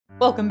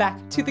Welcome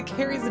back to the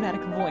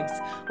Charismatic Voice,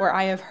 where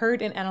I have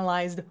heard and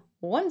analyzed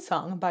one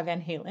song by Van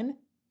Halen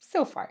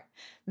so far.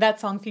 That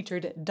song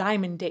featured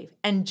Diamond Dave,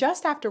 and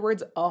just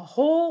afterwards, a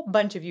whole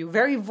bunch of you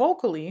very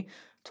vocally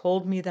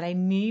told me that I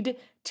need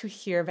to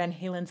hear Van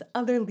Halen's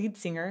other lead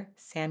singer,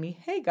 Sammy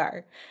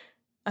Hagar.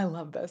 I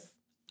love this.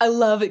 I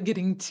love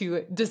getting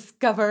to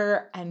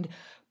discover and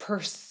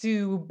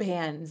pursue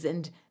bands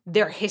and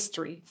their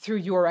history through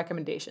your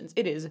recommendations.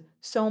 It is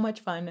so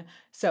much fun.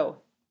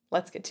 So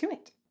let's get to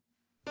it.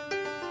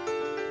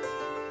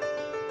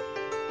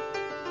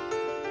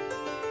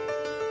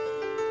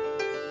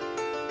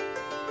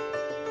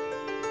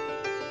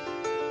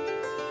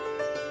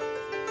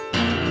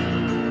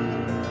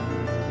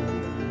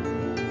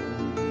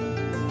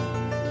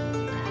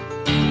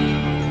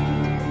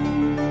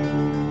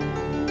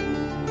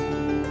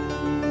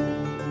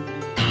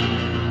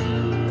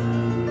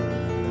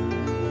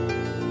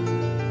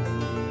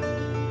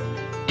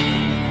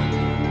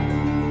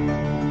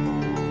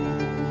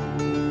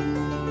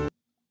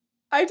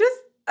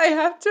 I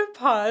have to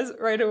pause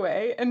right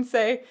away and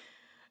say,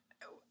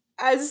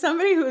 as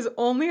somebody who has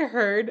only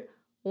heard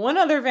one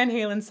other Van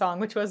Halen song,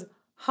 which was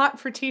Hot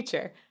for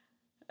Teacher,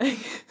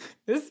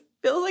 this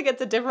feels like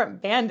it's a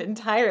different band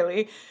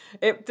entirely.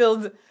 It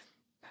feels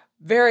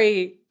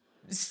very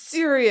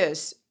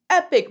serious,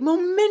 epic,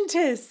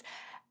 momentous,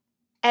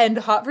 and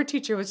Hot for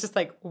Teacher was just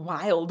like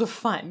wild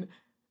fun.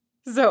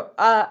 So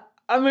I'm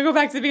gonna go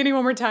back to the beginning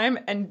one more time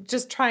and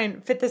just try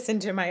and fit this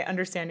into my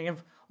understanding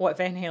of what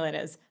Van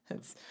Halen is.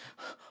 It's,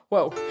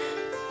 whoa.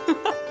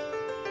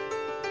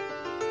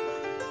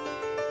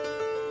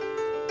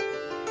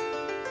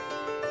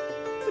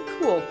 It's a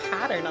cool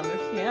pattern on the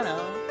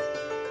piano.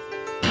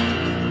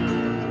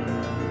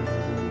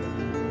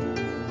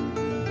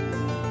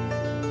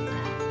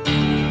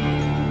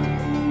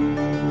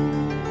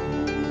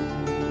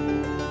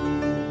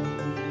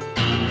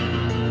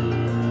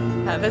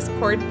 This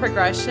chord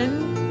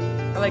progression,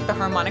 or like the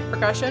harmonic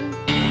progression,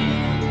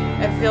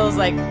 it feels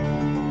like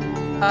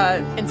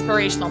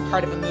inspirational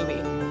part of a movie.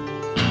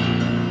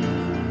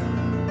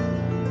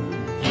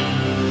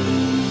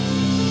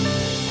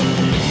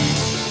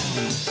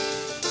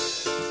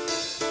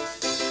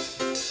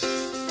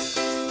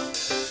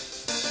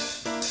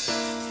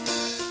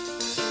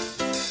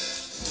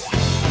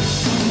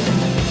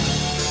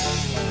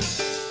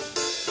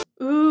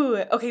 Ooh,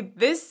 okay,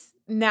 this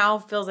now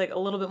feels like a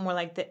little bit more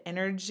like the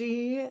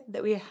energy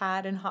that we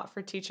had in Hot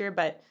for Teacher,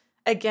 but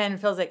again,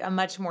 feels like a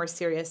much more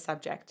serious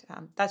subject.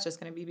 That's just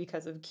going to be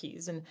because of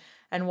keys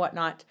and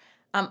whatnot.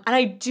 And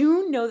I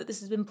do know that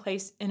this has been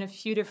placed in a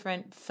few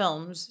different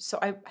films. So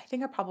I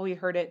think I probably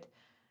heard it.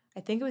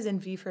 I think it was in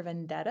V for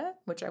Vendetta,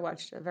 which I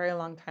watched a very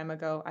long time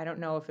ago. I don't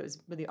know if it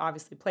was really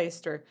obviously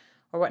placed or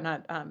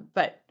whatnot.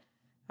 But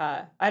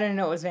I didn't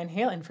know it was Van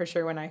Halen for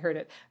sure when I heard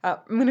it. I'm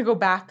going to go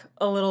back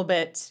a little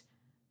bit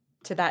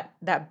to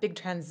that big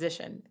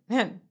transition.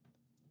 Man,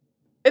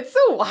 it's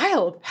so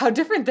wild how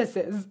different this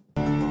is.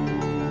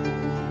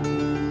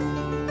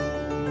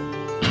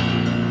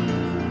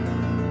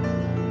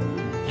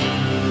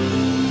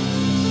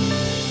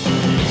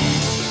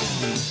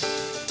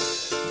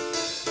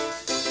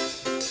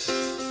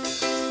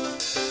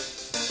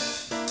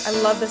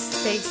 I love the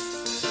space.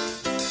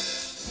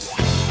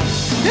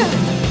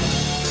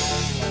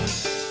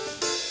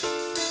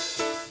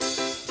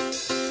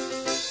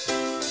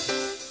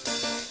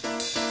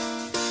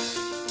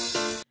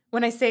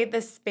 When I say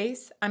this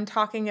space, I'm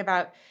talking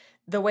about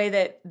the way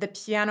that the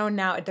piano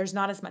now, there's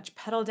not as much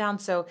pedal down,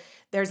 so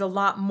there's a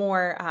lot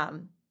more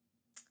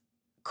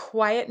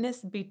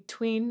quietness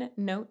between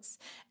notes.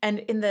 And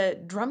in the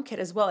drum kit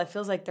as well, it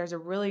feels like there's a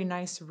really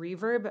nice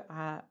reverb.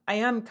 I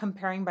am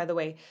comparing, by the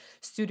way,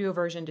 studio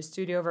version to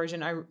studio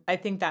version. I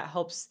think that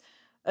helps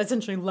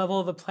essentially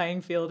level the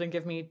playing field and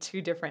give me two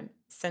different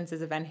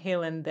senses of Van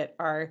Halen that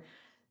are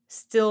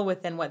still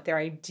within what their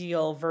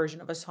ideal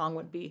version of a song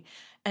would be.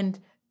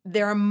 And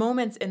there are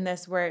moments in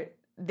this where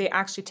they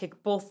actually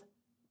take both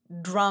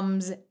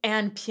drums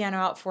and piano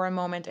out for a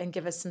moment and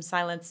give us some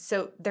silence.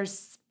 So there's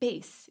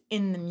space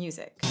in the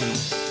music.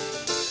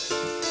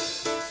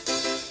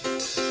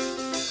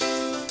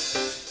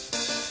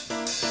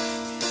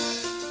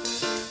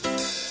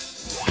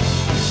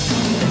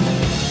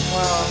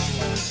 Whoa.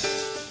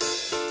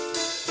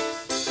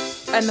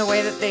 And the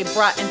way that they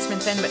brought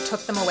instruments in but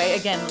took them away,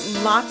 again,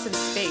 lots of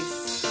space.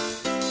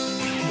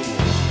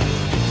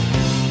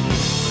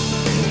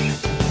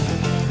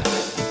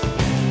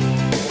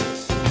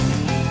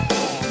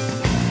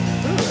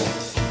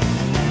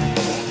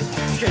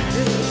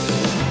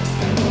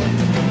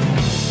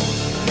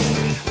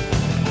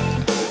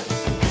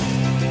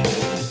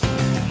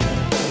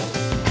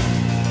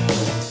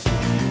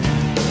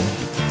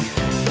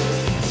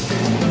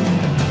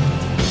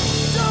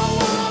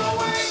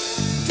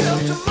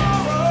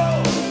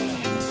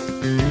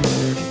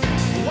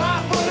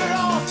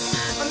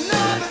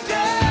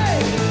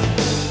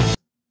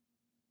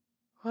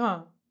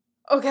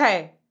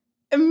 Okay,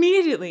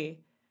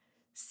 immediately,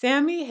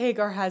 Sammy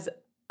Hagar has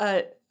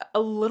a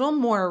little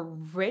more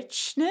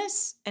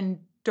richness and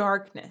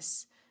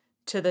darkness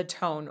to the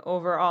tone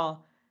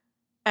overall.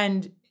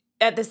 And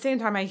at the same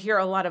time, I hear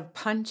a lot of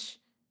punch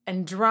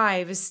and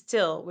drive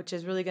still, which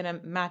is really going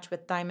to match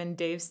with Diamond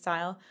Dave's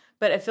style.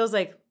 But it feels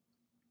like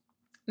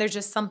there's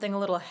just something a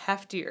little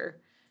heftier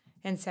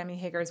in Sammy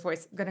Hagar's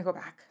voice. I'm going to go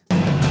back. Don't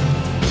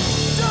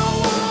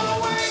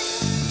wanna wait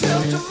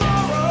till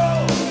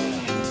tomorrow.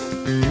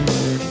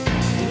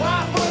 Why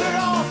put it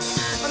off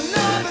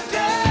another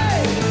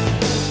day?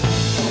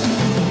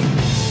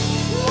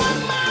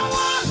 One by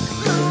one,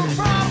 little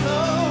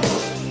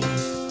problems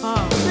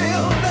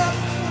build up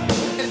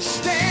and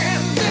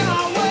stand in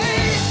our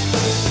way.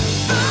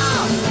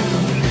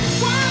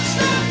 One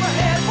step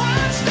ahead,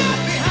 one step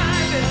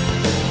behind it.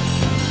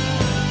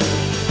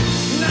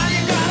 Now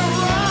you gotta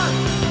run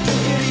to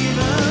get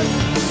even.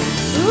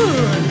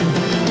 Ooh.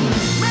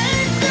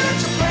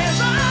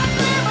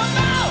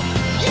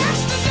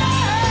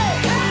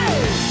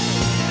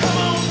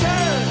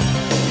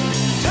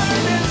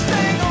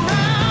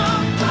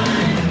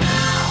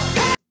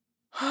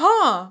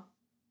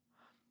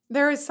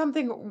 There is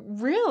something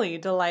really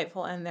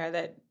delightful in there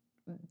that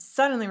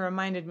suddenly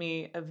reminded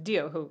me of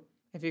Dio, who,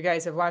 if you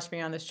guys have watched me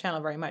on this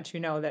channel very much, you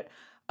know that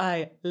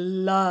I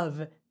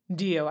love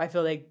Dio. I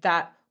feel like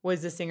that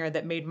was the singer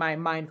that made my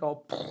mind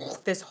go,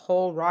 this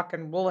whole rock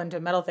and roll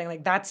into metal thing.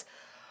 Like, that's,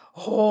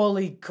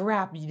 holy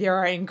crap. There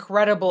are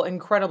incredible,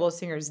 incredible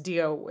singers.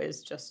 Dio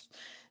is just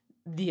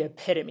the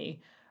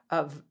epitome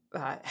of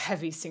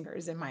heavy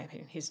singers, in my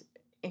opinion. He's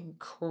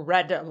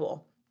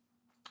incredible.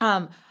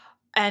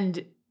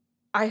 And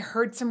I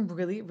heard some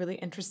really, really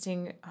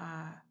interesting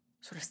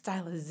sort of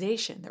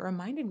stylization that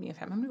reminded me of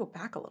him. I'm going to go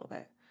back a little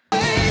bit. One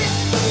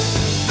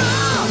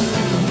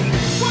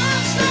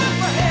step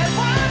ahead,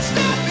 one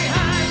step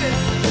behind it.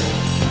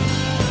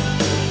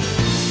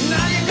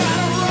 Now you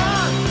gotta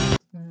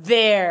run.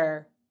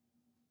 There.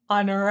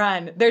 On a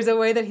run. There's a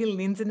way that he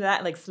leans into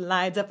that, like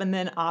slides up and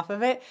then off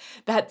of it.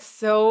 That's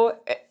so...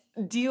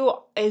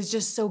 Dio is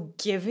just so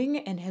giving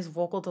in his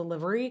vocal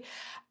delivery.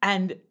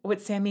 And what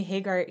Sammy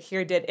Hagar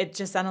here did, it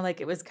just sounded like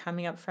it was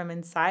coming up from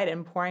inside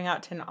and pouring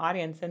out to an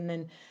audience and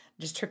then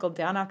just trickled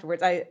down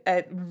afterwards. I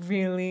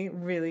really,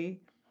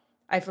 really,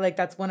 I feel like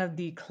that's one of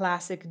the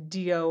classic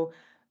Dio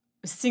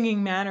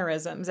singing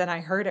mannerisms. And I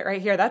heard it right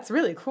here. That's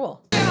really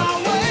cool.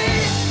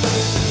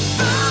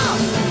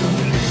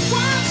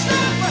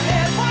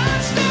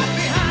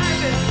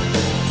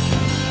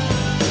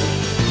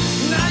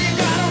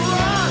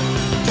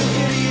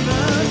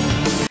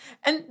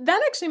 And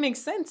that actually makes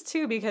sense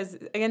too, because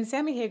again,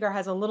 Sammy Hagar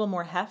has a little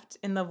more heft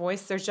in the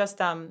voice. There's just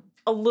a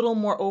little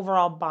more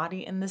overall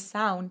body in the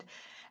sound.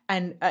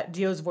 And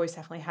Dio's voice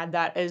definitely had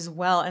that as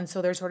well. And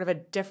so there's sort of a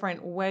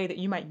different way that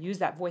you might use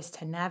that voice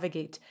to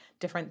navigate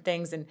different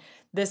things. And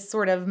this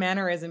sort of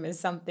mannerism is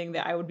something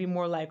that I would be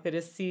more likely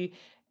to see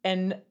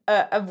in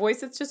a voice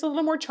that's just a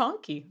little more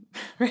chonky,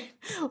 right?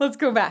 Let's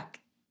go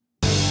back.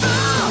 One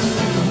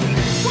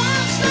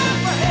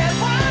step ahead,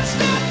 one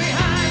step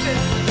behind it.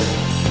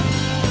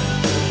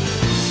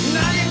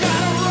 Now you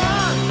gotta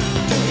run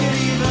to get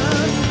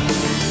even.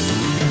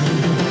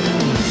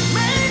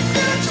 Make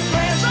future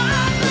plans,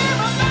 I'm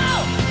living now.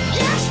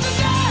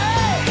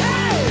 Yesterday,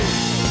 hey,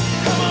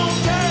 come on,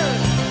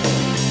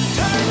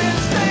 turn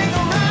this thing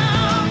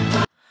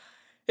around.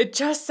 It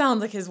just sounds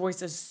like his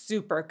voice is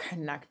super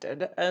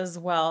connected as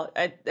well.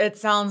 It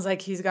sounds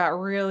like he's got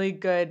really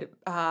good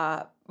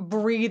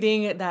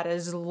breathing that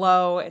is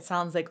low. It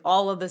sounds like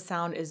all of the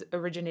sound is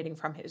originating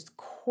from his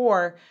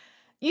core,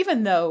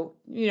 even though,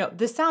 you know,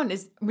 the sound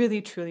is really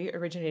truly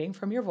originating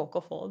from your vocal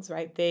folds,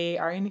 right? They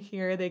are in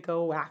here, they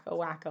go wacka,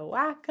 wacka,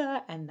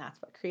 wacka, and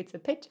that's what creates a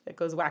pitch that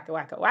goes wacka,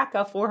 wacka,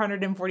 wacka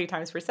 440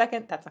 times per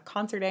second. That's a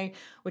concert A,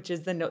 which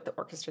is the note that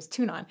orchestras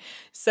tune on.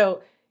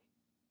 So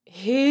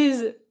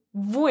his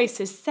voice,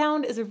 his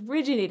sound is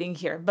originating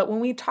here. But when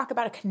we talk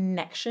about a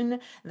connection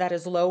that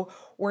is low,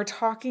 we're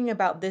talking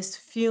about this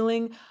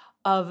feeling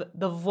of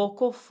the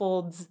vocal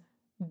folds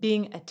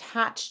being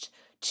attached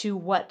to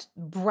what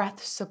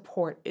breath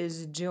support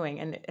is doing.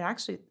 And it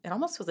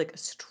almost feels like a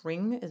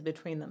string is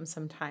between them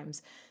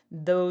sometimes.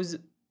 There's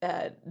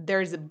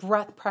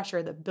breath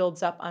pressure that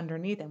builds up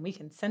underneath, and we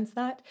can sense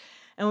that.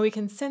 And we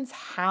can sense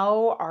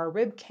how our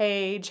rib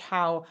cage,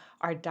 how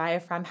our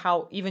diaphragm,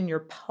 how even your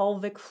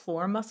pelvic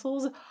floor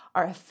muscles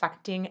are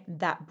affecting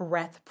that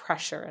breath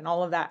pressure. And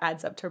all of that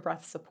adds up to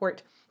breath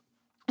support.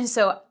 And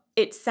so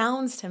it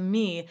sounds to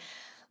me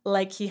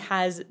like he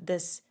has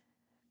this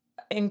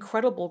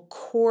incredible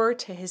core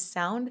to his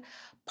sound,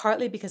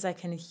 partly because I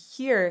can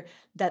hear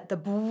that the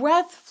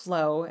breath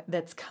flow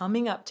that's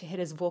coming up to hit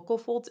his vocal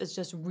folds is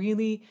just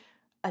really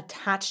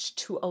attached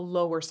to a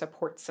lower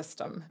support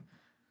system.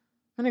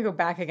 I'm going to go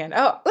back again.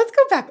 Oh, let's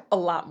go back a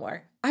lot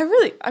more.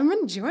 I'm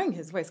enjoying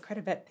his voice quite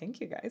a bit. Thank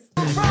you, guys.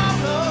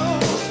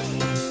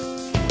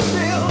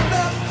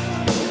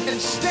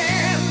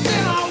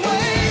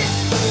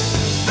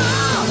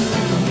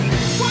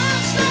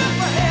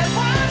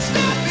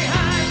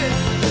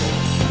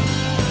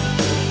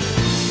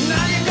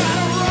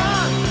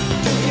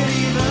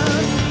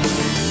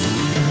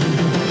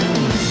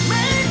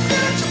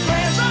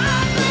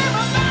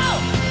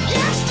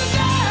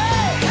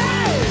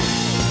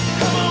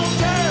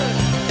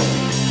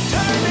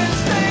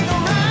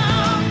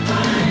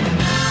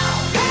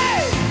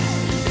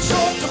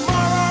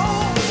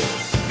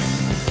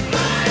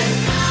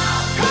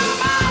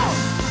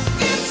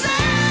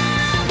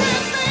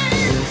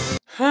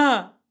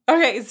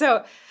 Okay,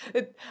 so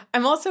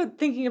I'm also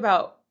thinking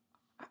about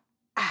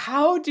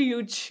how do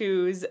you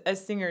choose a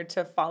singer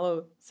to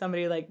follow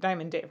somebody like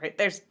Diamond Dave,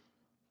 right?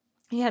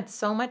 He had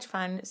so much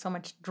fun, so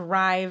much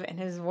drive in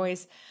his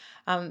voice.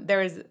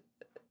 There's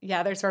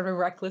sort of a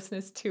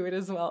recklessness to it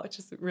as well, which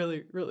is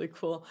really, really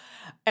cool.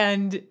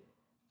 And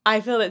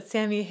I feel that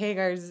Sammy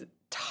Hagar's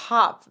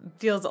top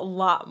feels a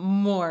lot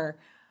more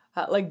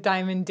like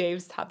Diamond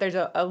Dave's top. There's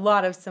a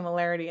lot of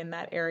similarity in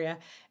that area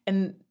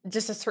and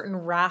just a certain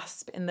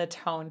rasp in the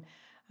tone.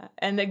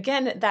 And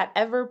again, that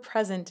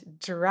ever-present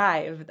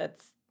drive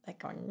that's like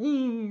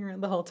going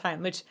the whole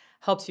time, which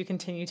helps you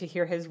continue to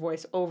hear his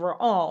voice over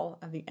all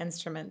of the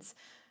instruments.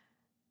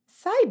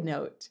 Side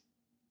note,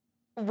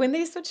 when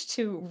they switched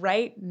to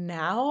Right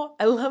Now,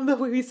 I love the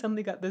way we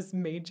suddenly got this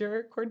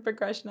major chord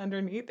progression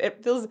underneath.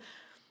 It feels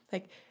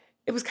like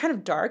it was kind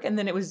of dark and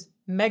then it was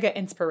mega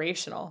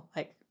inspirational.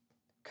 Like,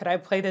 could I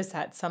play this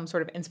at some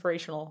sort of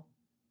inspirational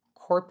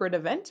corporate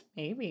event?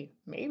 Maybe,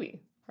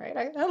 right?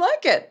 I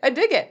like it. I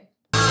dig it.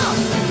 One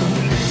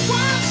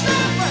step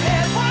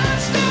ahead, one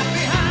step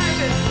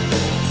behind it.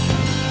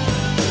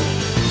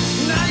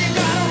 Now you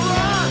gotta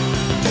run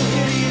to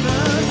get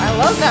even. I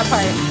love that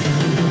part.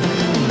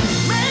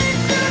 Make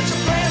future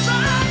plans,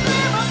 I'm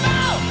dreaming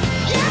about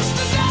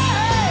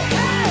yesterday.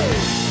 Hey,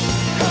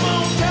 come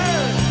on,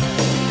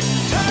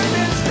 turn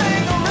this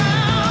thing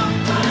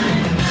around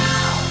right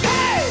now.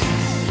 Hey,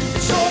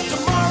 it's your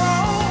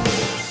tomorrow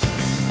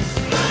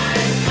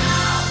right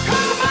now.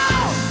 Come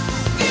on,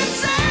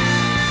 it's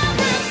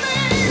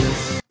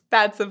everything.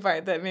 That's the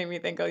part that made me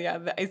think, oh yeah,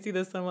 I see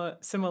the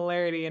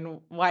similarity in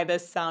why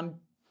this sound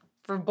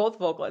for both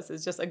vocalists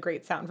is just a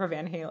great sound for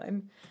Van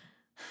Halen.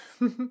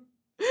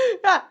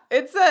 Yeah,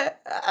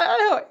 I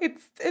don't know,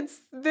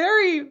 it's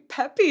very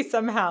peppy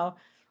somehow,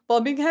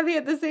 while being heavy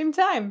at the same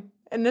time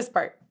in this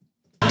part.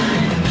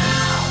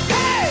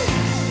 Hey,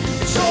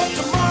 it's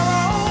your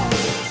tomorrow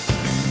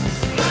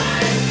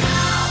right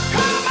now.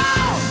 Come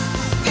on,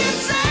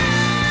 it's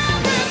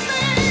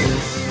everything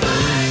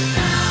right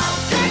now.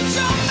 Take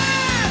your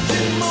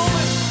magic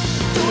moment,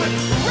 do it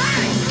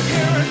right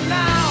here and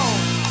now.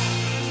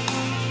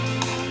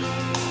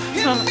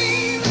 It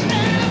means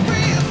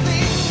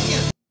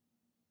everything.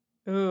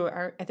 Ooh,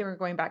 I think we're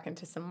going back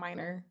into some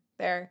minor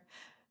there.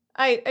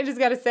 I just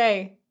gotta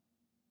say,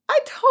 I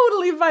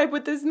totally vibe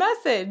with this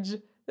message.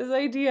 This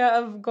idea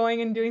of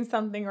going and doing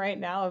something right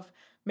now, of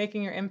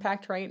making your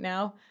impact right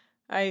now.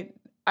 I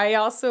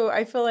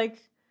feel like,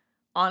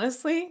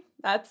 honestly,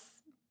 that's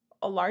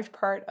a large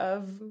part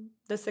of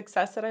the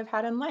success that I've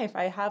had in life.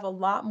 I have a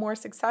lot more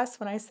success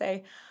when I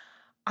say,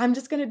 I'm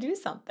just going to do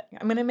something.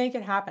 I'm going to make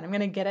it happen. I'm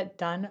going to get it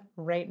done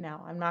right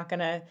now. I'm not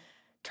going to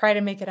try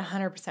to make it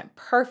 100%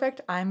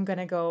 perfect. I'm going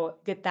to go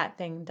get that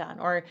thing done.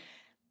 Or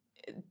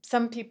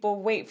some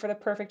people wait for the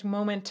perfect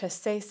moment to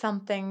say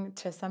something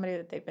to somebody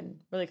that they've been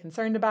really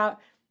concerned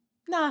about.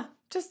 Nah,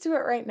 just do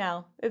it right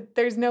now.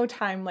 There's no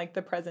time like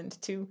the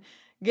present to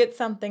get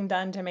something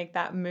done, to make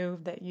that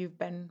move that you've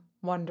been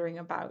wondering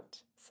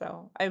about.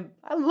 So I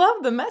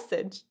love the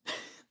message.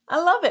 I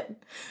love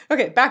it.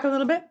 Okay, back a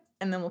little bit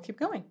and then we'll keep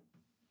going.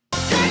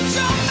 Take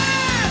your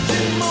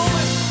magic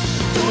moment,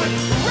 do it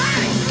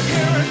right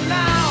here and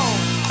now.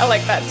 I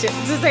like that too.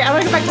 Just say, I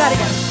want to go back to that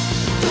again.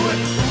 Do it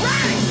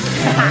right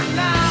here and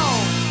now.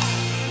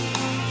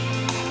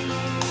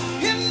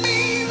 It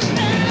means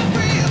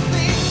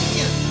everything.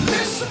 You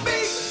miss a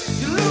beat,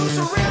 you lose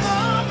a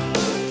rhythm,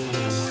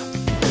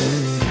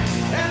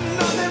 and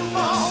nothing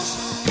falls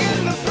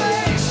into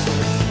place.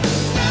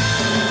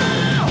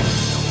 Now,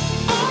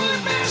 only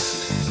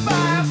missed by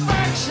a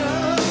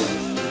fraction.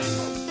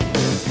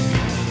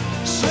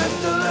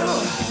 Slipped a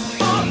little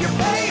off your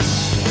pace.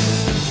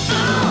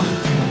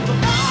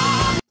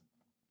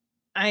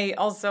 I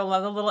also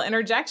love the little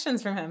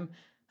interjections from him.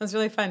 That's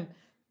really fun.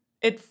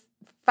 It's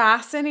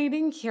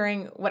fascinating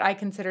hearing what I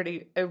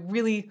considered a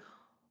really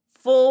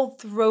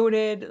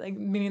full-throated, like,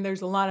 meaning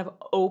there's a lot of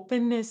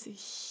openness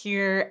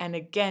here, and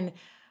again,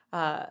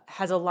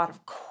 has a lot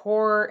of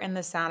core in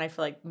the sound. I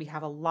feel like we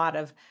have a lot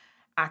of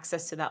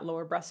access to that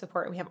lower breath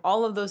support. We have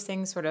all of those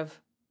things sort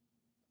of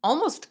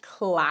almost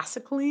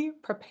classically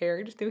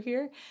prepared through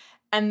here.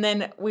 And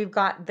then we've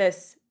got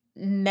this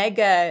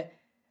mega,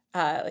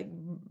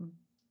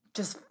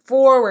 just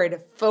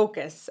forward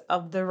focus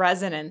of the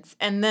resonance,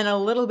 and then a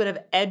little bit of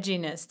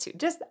edginess too.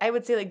 Just, I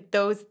would say, like,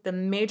 the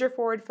major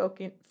forward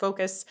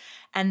focus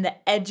and the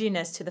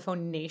edginess to the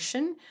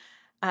phonation,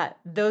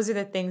 those are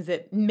the things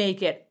that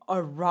make it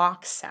a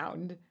rock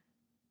sound.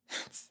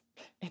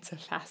 It's a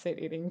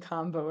fascinating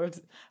combo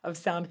of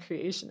sound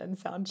creation and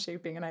sound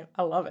shaping, and I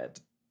love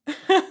it.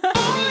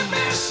 Only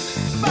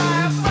missed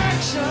by a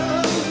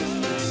fraction.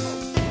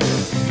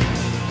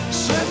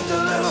 Slipped a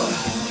little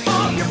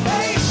off your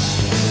pace.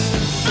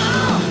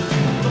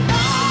 The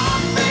more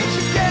things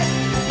you get,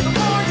 the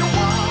more you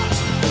want.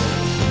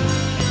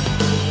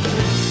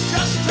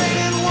 Just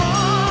trading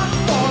one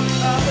for the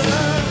other.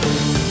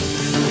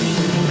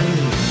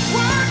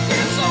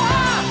 Working so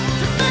hard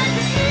to make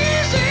it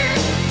easy.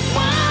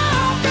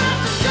 Wow, got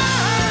to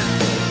turn.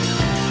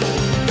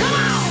 Come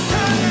on,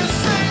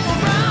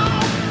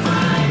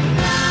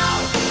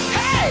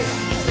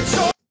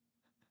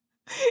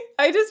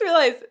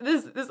 just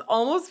realized this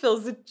almost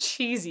feels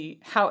cheesy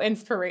how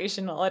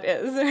inspirational it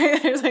is.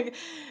 Right? There's like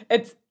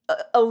it's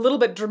a little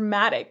bit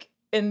dramatic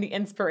in the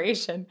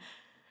inspiration,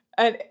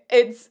 and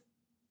it's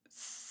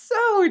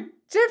so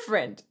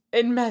different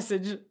in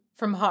message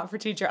from Hot for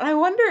Teacher. And I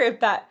wonder if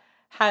that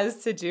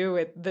has to do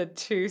with the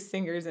two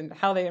singers and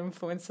how they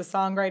influence the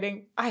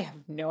songwriting. I have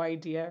no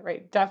idea,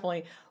 right?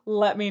 Definitely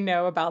let me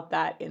know about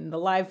that in the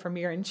live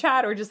premiere in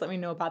chat, or just let me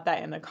know about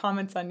that in the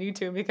comments on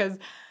YouTube, because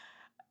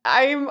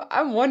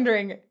I'm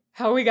wondering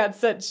how we got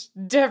such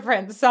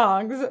different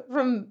songs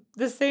from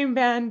the same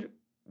band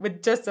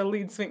with just a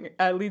lead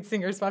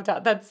singer swapped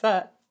out. That's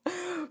how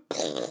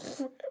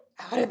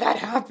did that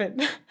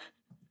happen?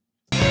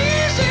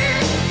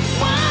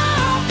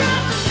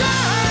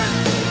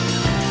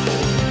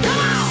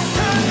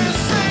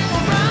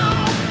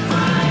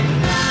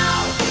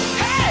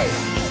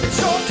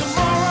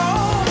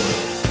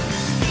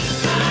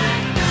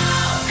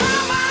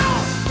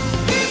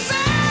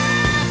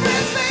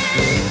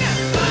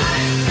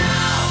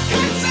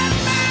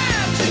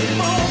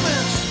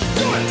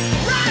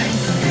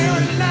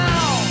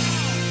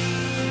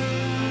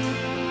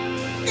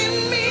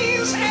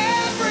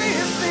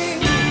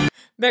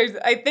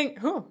 I think,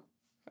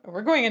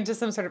 we're going into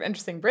some sort of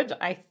interesting bridge.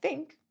 I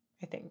think,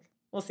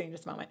 we'll see in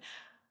just a moment.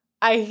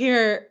 I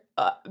hear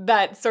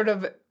that sort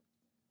of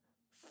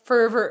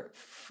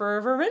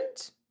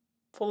fervent,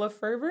 full of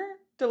fervor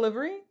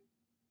delivery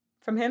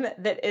from him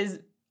that is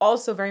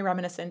also very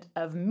reminiscent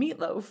of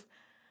Meatloaf.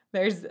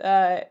 There's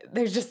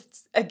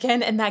just,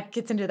 again, and that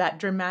gets into that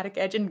dramatic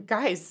edge. And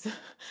guys,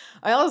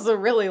 I also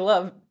really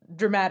love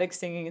dramatic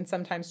singing and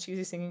sometimes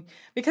cheesy singing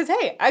because,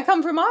 hey, I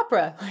come from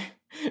opera.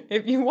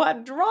 If you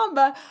want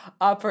drama,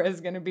 opera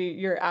is going to be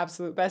your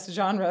absolute best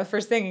genre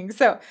for singing.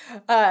 So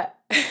I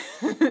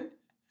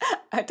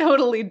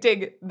totally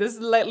dig this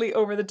slightly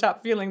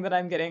over-the-top feeling that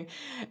I'm getting.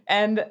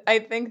 And I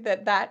think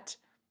that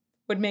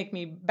would make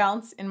me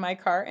bounce in my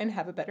car and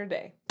have a better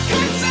day.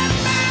 It's that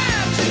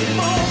magic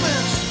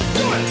moment.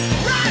 Do it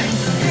right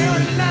here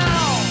and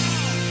now.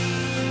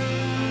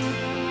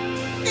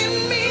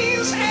 It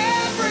means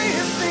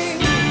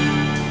everything.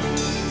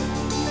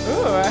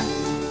 Ooh.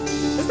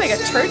 There's like a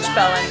church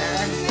bell in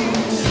there.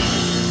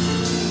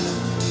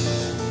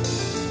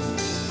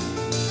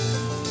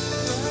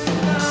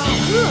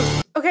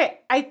 Ooh. Okay,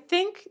 I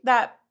think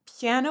that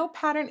piano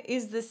pattern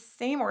is the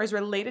same or is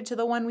related to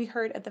the one we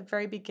heard at the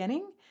very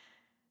beginning.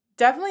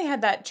 Definitely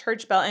had that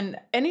church bell, and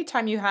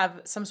anytime you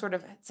have some sort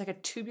of, it's like a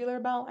tubular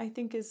bell, I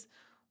think is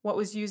what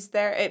was used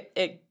there.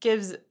 It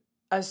gives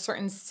a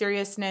certain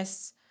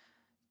seriousness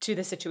to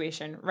the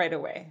situation right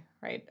away,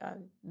 right?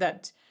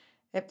 That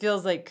it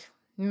feels like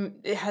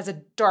it has a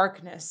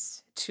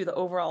darkness to the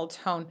overall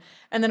tone.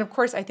 And then, of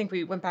course, I think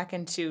we went back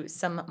into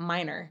some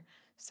minor.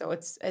 So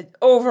it's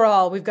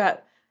overall, we've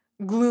got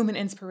gloom and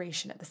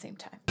inspiration at the same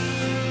time.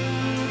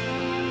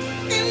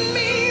 It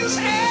means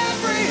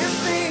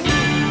everything.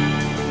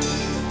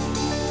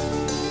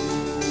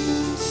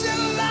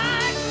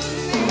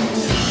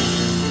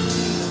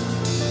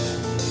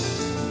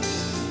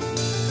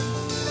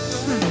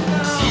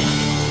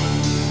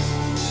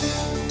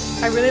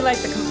 I really like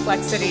the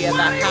complexity of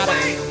that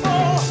pattern.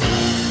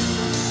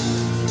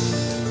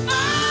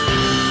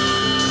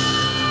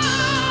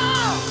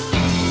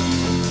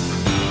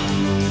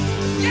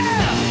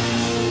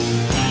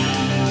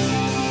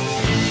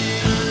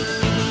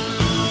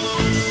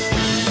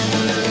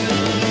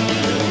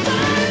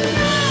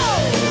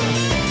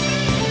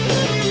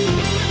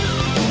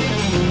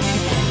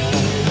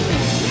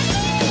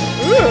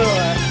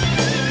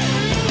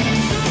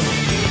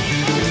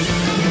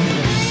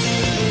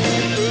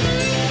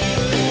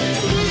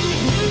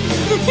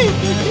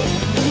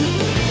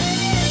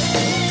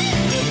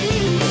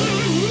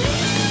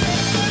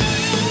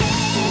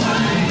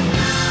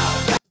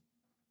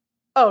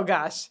 Oh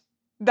gosh,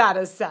 that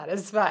is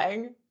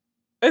satisfying.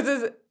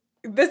 This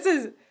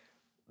is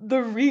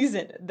the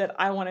reason that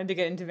I wanted to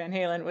get into Van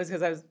Halen, was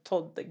because I was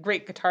told the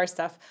great guitar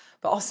stuff,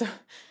 but also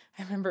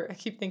I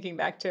keep thinking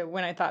back to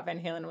when I thought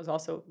Van Halen was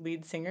also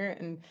lead singer,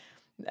 and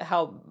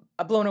how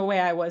blown away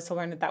I was to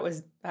learn that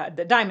was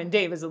that Diamond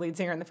Dave is the lead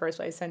singer in the first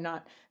place and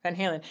not Van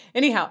Halen.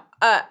 Anyhow,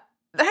 that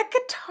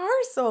guitar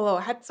solo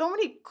had so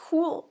many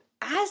cool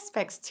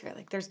aspects to it.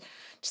 Like there's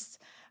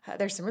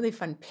some really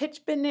fun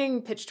pitch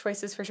bending, pitch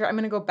choices for sure. I'm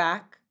going to go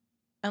back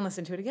and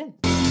listen to it again.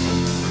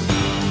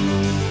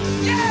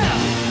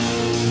 Yeah!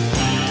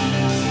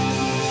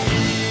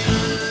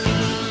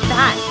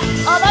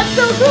 That's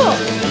so cool.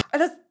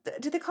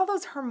 Do they call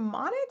those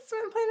harmonics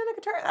when playing on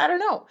the guitar? I don't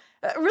know.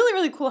 Really,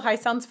 really cool high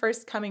sounds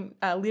first coming,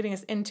 leading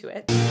us into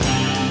it.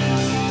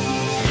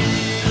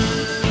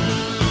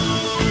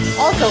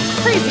 Also,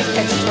 crazy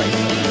pitch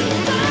choices.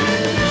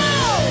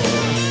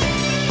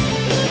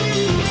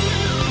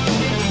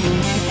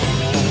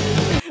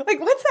 Like,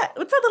 what's that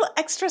little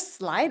extra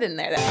slide in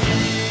there?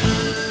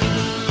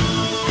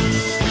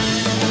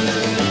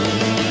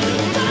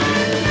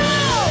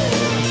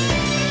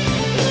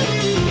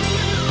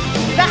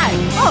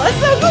 Oh,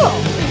 that's so cool.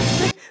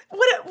 Like,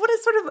 what a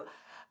sort of,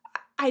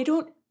 I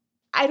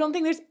I don't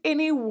think there's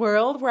any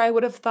world where I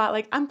would have thought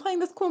like I'm playing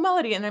this cool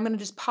melody and I'm gonna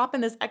just pop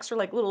in this extra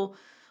little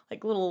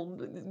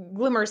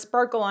glimmer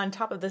sparkle on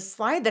top of this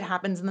slide that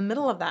happens in the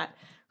middle of that.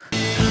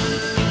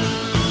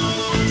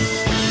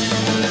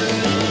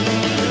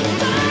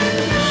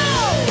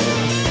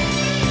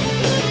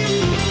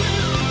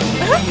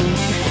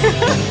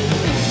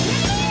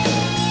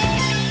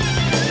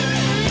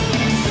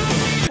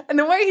 And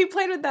the way he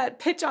played with that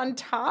pitch on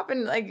top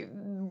and like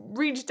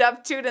reached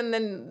up to it and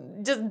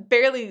then just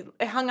barely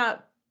hung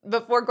out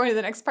before going to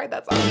the next part,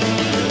 that's awesome.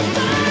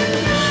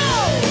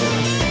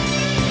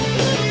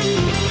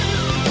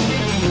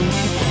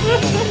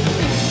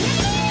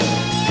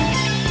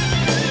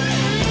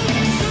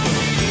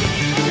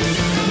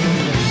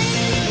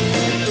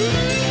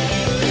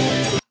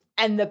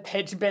 And the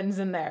pitch bends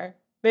in there.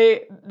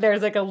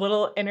 There's like a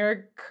little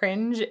inner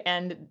cringe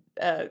and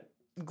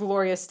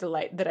glorious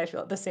delight that I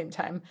feel at the same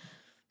time.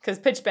 Because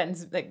pitch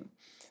bends, like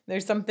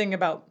there's something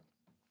about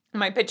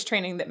my pitch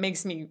training that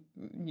makes me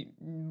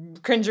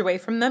cringe away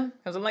from them.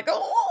 Because I'm like,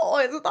 oh,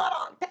 it's not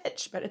on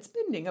pitch, but it's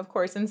bending, of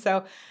course. And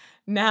so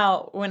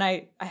now when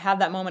I have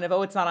that moment of,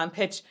 oh, it's not on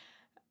pitch,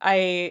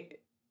 I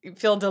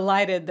feel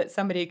delighted that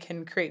somebody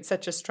can create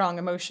such a strong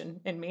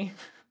emotion in me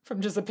from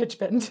just a pitch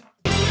bend.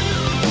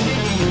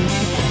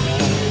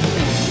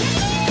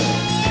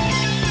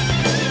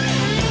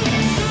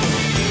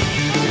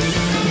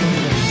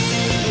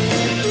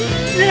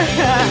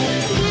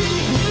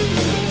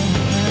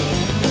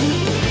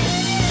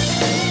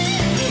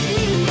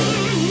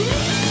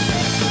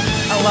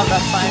 I love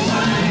that line.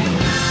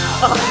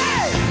 Oh.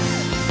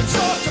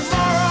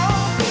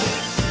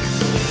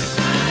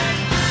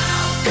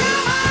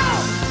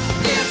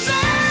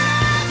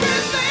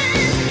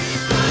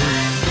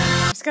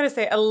 I just gotta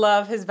say, I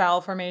love his vowel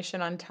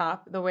formation on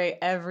top, the way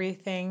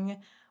everything,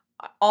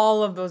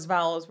 all of those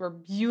vowels were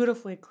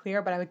beautifully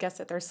clear, but I would guess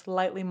that they're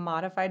slightly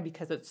modified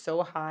because it's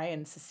so high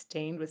and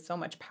sustained with so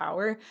much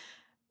power.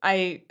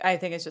 I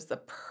think it's just a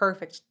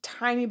perfect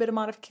tiny bit of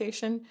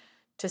modification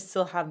to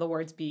still have the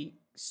words be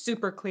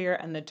super clear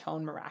and the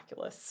tone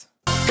miraculous.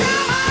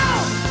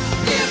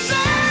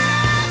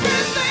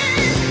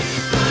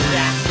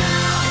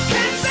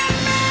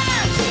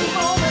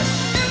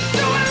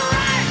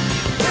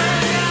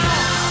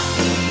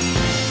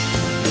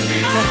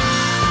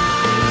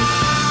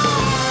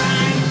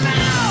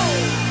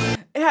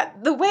 Yeah,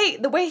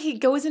 the way he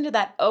goes into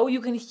that O,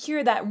 you can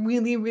hear that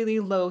really, really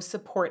low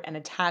support and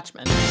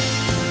attachment.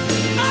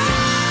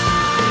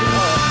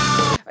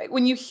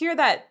 When you hear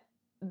that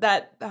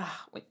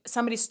when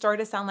somebody start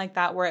to sound like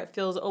that, where it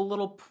feels a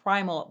little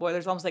primal, where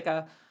there's almost like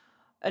a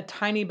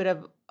tiny bit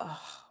of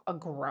a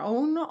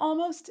groan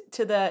almost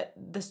to the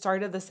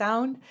start of the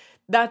sound,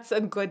 that's a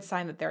good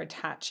sign that they're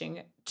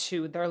attaching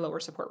to their lower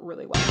support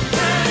really well.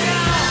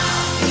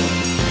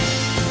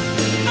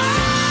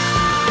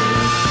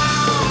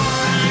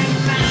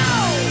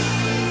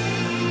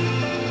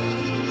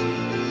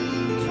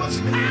 What's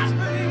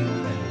happening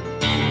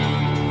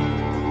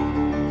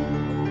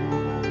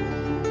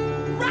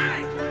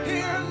right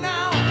here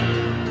now?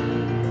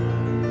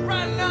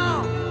 Right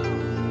now.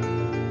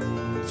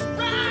 It's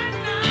right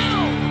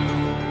now.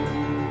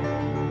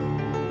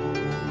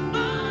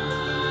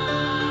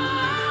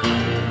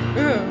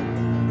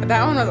 Ooh,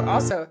 that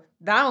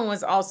one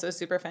was also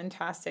super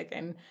fantastic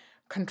and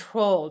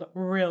controlled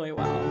really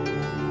well.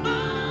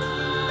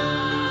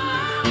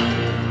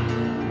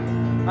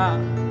 Wow.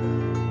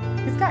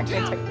 He's got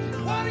good technique.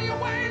 What are you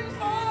waiting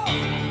for?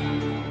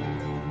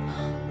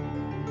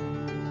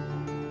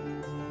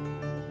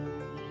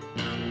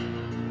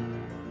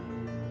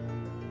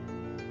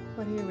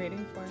 What are you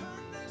waiting for?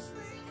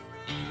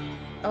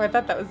 Oh, I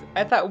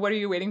thought what are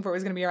you waiting for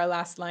was going to be our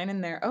last line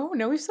in there. Oh,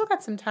 no, we've still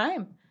got some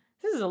time.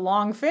 This is a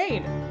long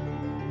fade.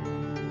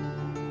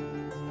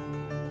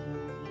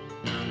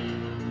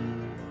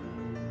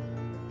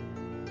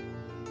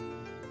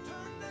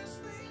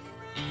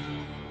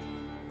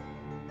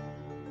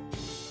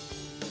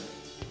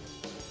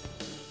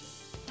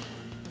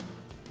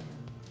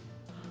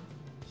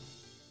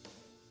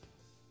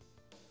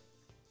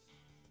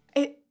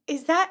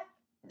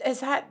 Is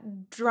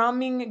that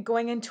drumming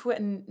going into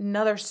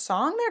another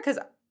song there? Because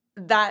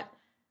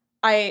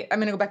I'm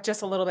going to go back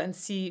just a little bit and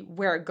see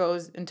where it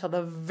goes until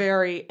the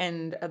very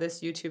end of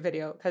this YouTube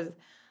video. Because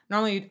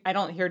normally I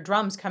don't hear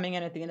drums coming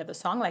in at the end of a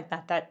song like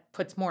that. That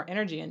puts more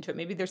energy into it.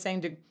 Maybe they're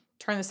saying to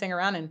turn this thing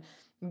around and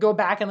go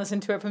back and listen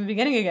to it from the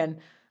beginning again.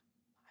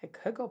 I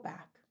could go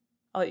back.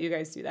 I'll let you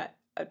guys do that.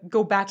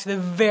 Go back to the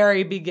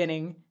very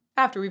beginning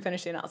after we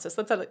finish the analysis.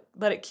 Let's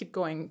let it keep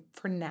going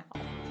for now.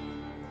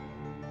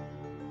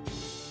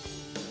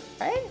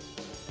 Right?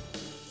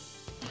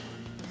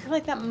 I feel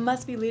like that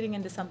must be leading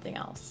into something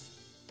else.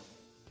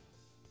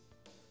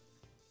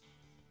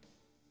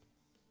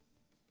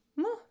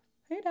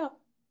 Fade out.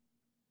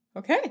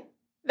 Okay.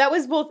 That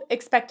was both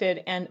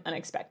expected and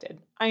unexpected.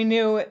 I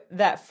knew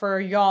that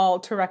for y'all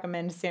to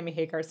recommend Sammy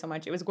Hagar so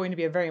much, it was going to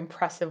be a very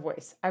impressive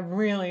voice. I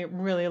really,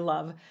 really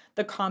love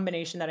the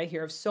combination that I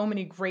hear of so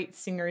many great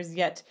singers,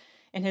 yet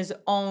in his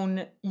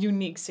own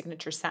unique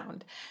signature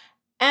sound.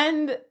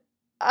 and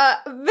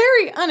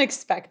very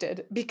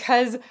unexpected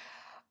because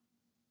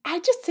I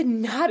just did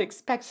not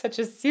expect such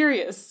a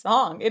serious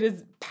song. It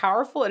is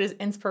powerful, it is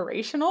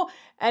inspirational,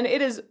 and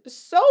it is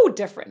so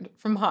different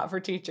from Hot for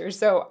Teachers.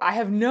 So I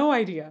have no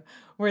idea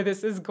where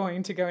this is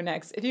going to go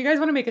next. If you guys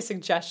want to make a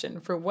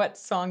suggestion for what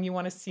song you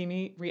want to see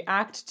me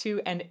react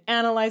to and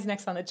analyze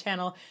next on the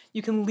channel,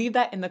 you can leave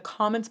that in the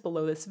comments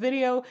below this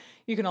video.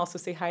 You can also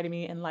say hi to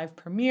me in live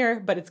premiere,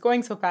 but it's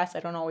going so fast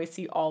I don't always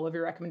see all of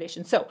your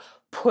recommendations. So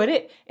put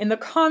it in the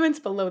comments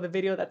below the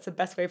video. That's the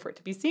best way for it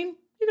to be seen.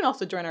 You can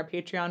also join our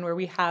Patreon where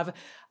we have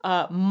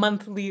a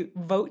monthly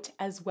vote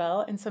as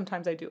well. And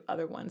sometimes I do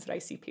other ones that I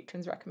see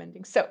patrons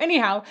recommending. So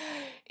anyhow,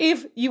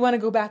 if you want to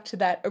go back to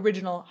that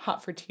original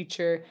Hot for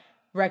Teacher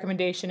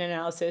recommendation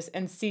analysis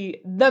and see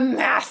the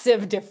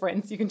massive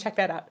difference, you can check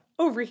that out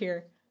over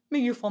here. May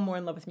you fall more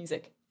in love with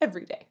music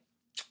every day.